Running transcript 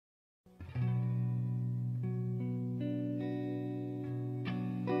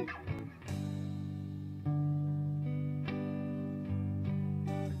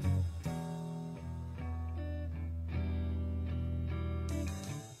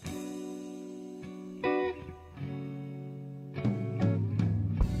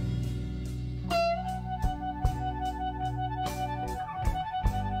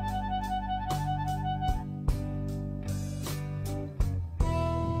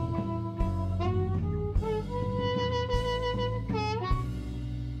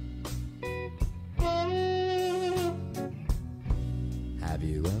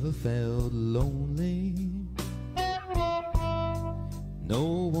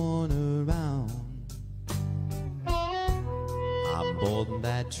one around. I'm boarding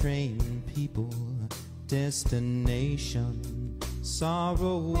that train, people, destination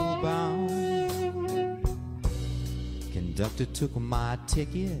sorrow bound. Conductor took my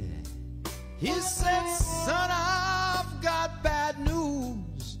ticket. He said, son, I've got bad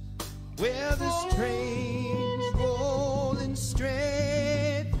news. Well, this train's rolling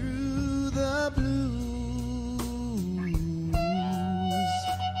straight through the blues.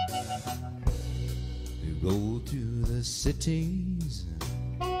 We roll through the cities,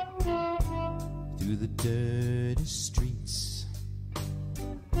 through the dirty streets,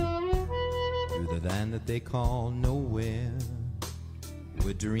 through the land that they call nowhere,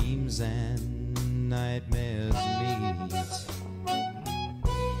 where dreams and nightmares meet.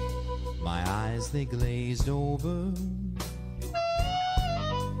 My eyes, they glazed over,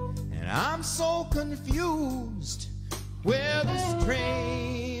 and I'm so confused. Where this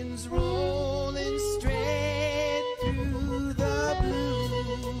train's rolling straight through the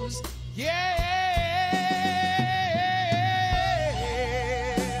blues. Yeah.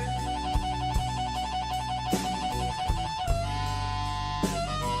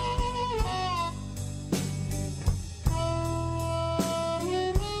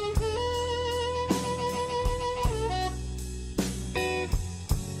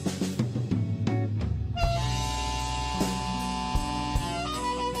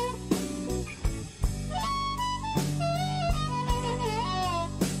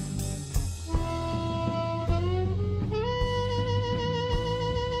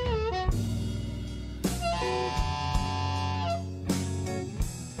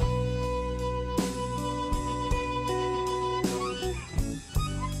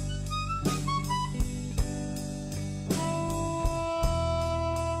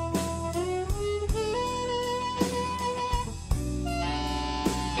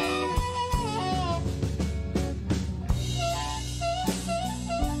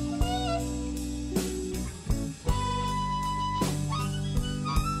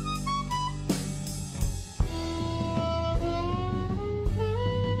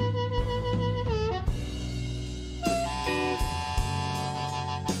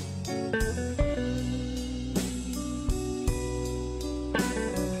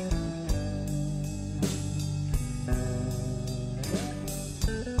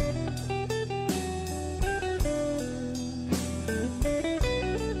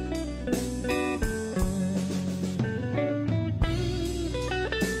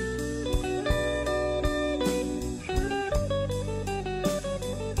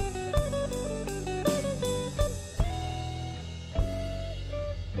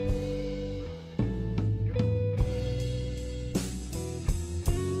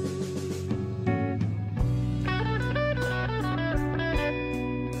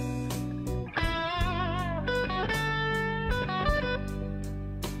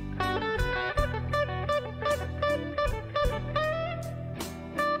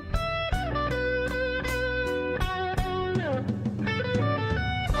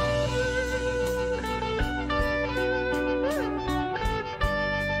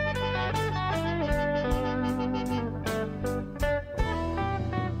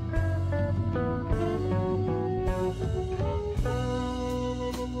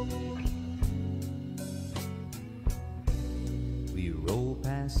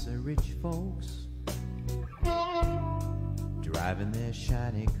 Rich folks driving their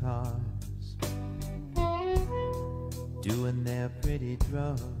shiny cars, doing their pretty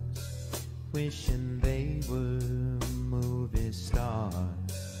drugs, wishing they were movie stars.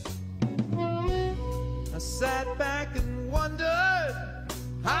 I sat back and wondered,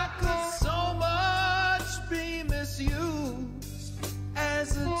 how could so much be misused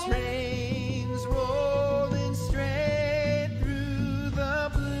as a train